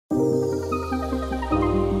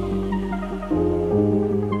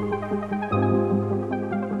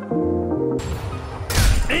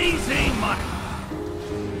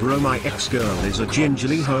bro, my ex-girl is a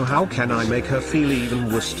gingerly hoe. How can I make her feel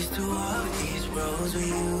even worse?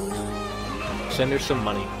 Send her some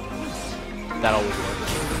money. That always works.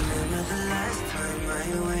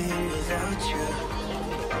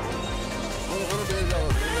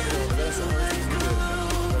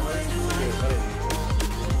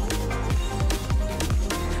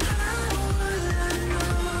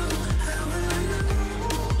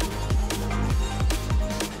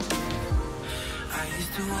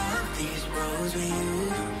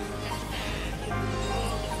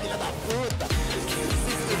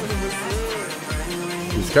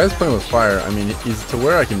 This guy's playing with fire. I mean, he's to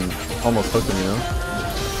where I can almost hook him, you know?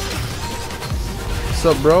 What's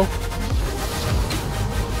up, bro?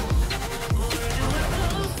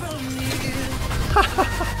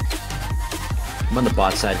 I'm on the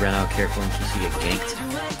bot side right now, careful in case you get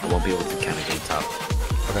ganked. I won't be able to counter gank top.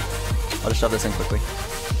 Okay. I'll just shove this in quickly.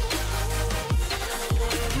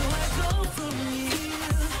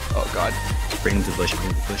 Oh god. Bring him to bush, bring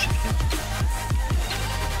him to bush if you can.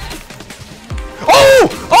 Oh!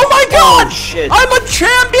 Oh my god! Oh, shit. I'm a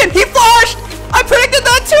champion! He flashed! I predicted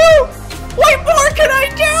that too! What more can I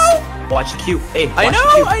do? Watch the Q. Hey, watch I the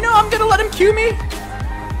Q. know, I'm gonna let him Q me.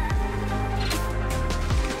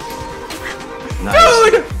 Nice.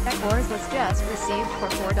 Dude! That course was just received for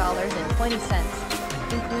 $4.20.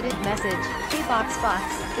 Included message. Hey boxbox,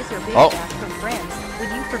 is your big back from France? Would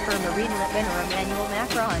you prefer Marine Le Pen or Emmanuel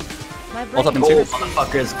Macron? My What's up, Oh, too?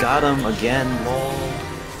 motherfuckers got him again, lol.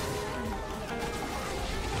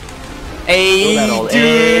 Hey, Dude!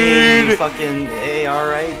 Hey, fucking, hey,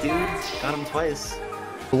 alright, dude. Got him twice.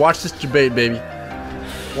 Watch this debate, baby.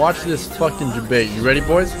 Watch this fucking debate. You ready,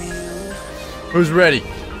 boys? Who's ready?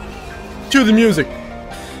 Cue the music.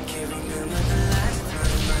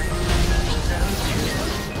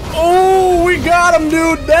 Oh, we got him,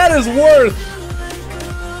 dude. That is worth.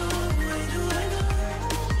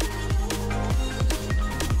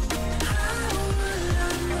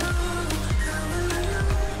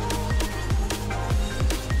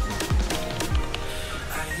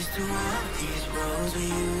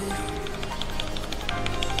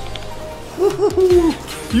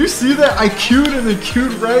 You see that? I queued and then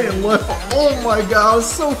queued right and left. Oh my god, it was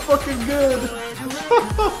so fucking good.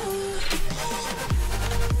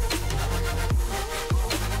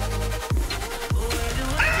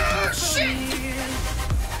 Ah, shit!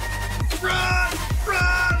 Run!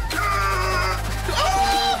 Run!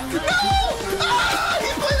 Oh! No! Ah! He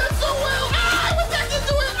played that so well! Ah! I went back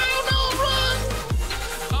into it! Oh no! Run!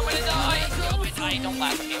 I'm gonna die! I'm gonna die! Don't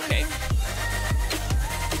laugh at me, okay?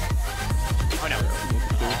 Oh no.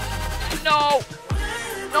 No!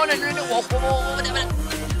 No, no, no, no! Whoa, whoa, whoa, whoa,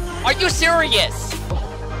 whoa. Are you serious?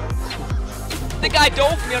 The guy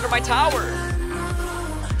dove me under my tower!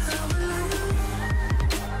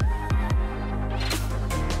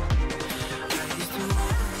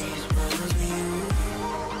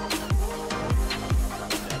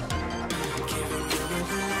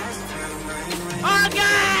 Oh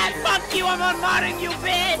god! Fuck you! I'm unmodding you,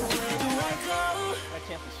 bitch! That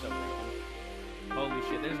champ is so great. Holy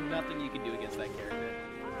shit, there's nothing you can do against that character.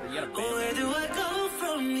 You gotta ban Where do I go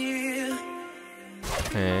from here?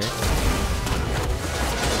 Okay.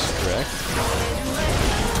 Correct.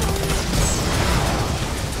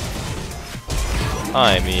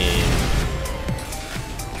 I mean...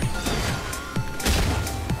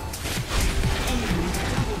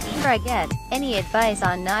 Get any advice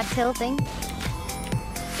on not tilting?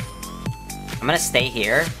 I'm gonna stay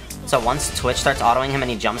here. So once Twitch starts autoing him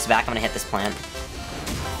and he jumps back, I'm gonna hit this plant.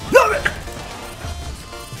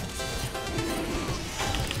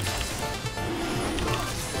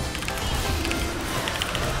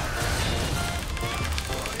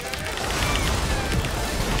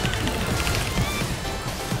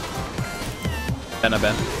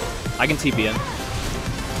 Ben. I can TP in.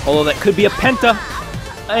 Although that could be a penta.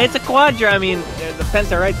 It's a quadra. I mean, the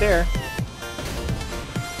penta right there.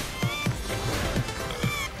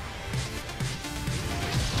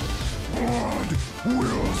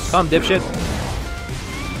 Come, dipshit.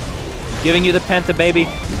 Giving you the penta, baby.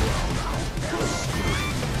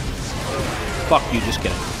 Fuck you, just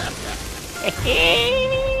kidding.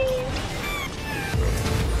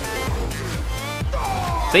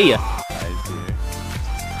 See ya.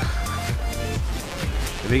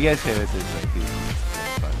 If you guys hit with this, like, these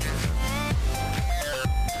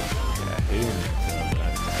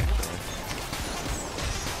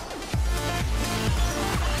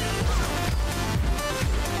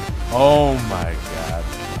oh my god.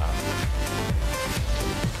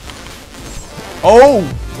 Oh!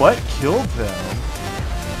 What killed them?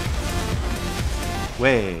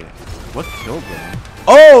 Wait, what killed them?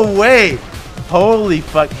 Oh, wait. Holy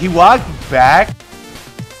fuck. He walked back.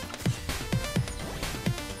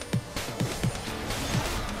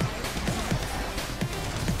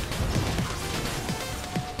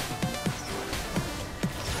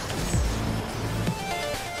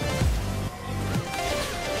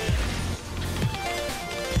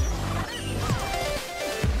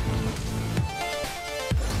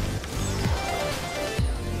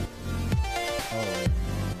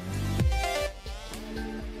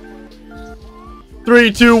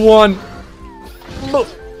 Three, two, one.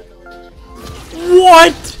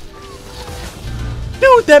 What?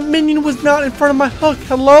 Dude, that minion was not in front of my hook.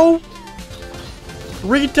 Hello?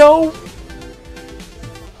 Rito?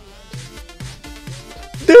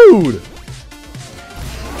 Dude!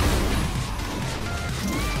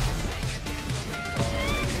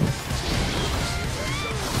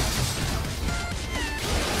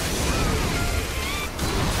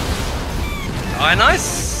 Oh,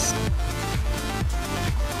 nice.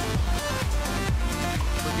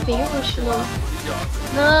 Não.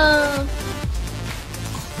 Não.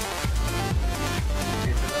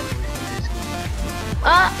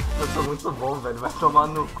 Ah! Eu sou muito bom, velho. Vai tomar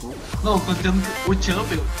no cu. Não, tô tendo o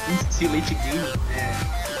champion em silente game.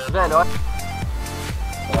 É. Velho, olha.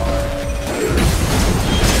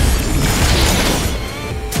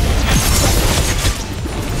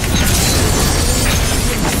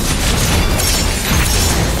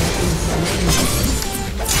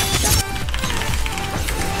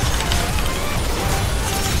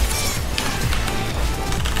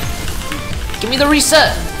 Give me the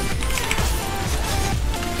reset.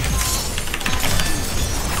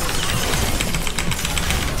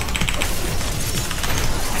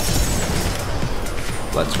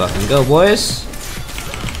 Let's fucking go, boys.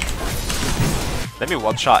 Let me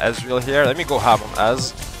one shot Ezreal here. Let me go ham on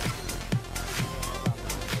Ez.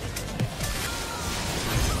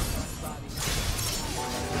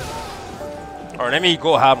 Or let me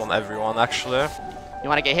go ham on everyone actually. You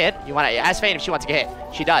wanna get hit? You wanna ask Fate if she wants to get hit.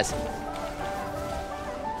 She does.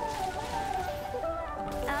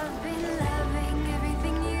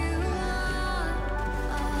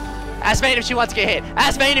 Ask Fate if she wants to get hit.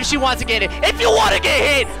 Ask Fate if she wants to get hit. If you want to get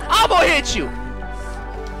hit, I'm gonna hit you.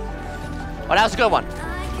 Oh, that was a good one.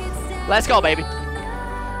 Let's go, baby.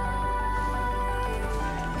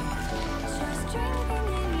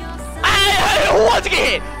 Hey, who wants to get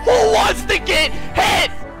hit? Who wants to get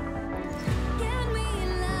hit?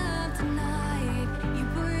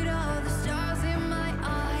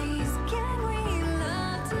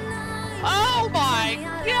 Oh my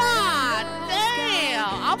god! Damn!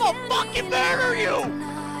 I'm gonna fucking murder you!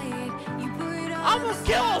 I'm gonna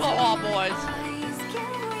kill all the hot boys!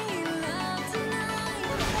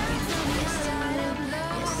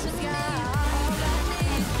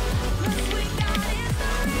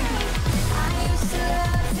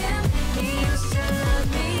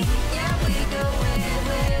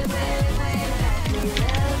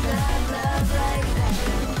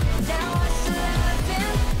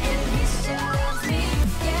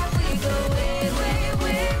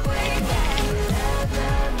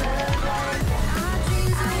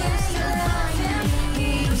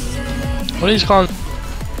 What are these calling?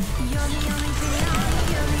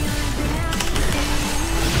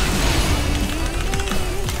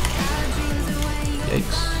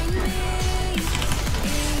 Yikes.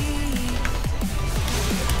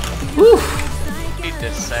 Woo! Need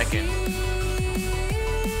this second.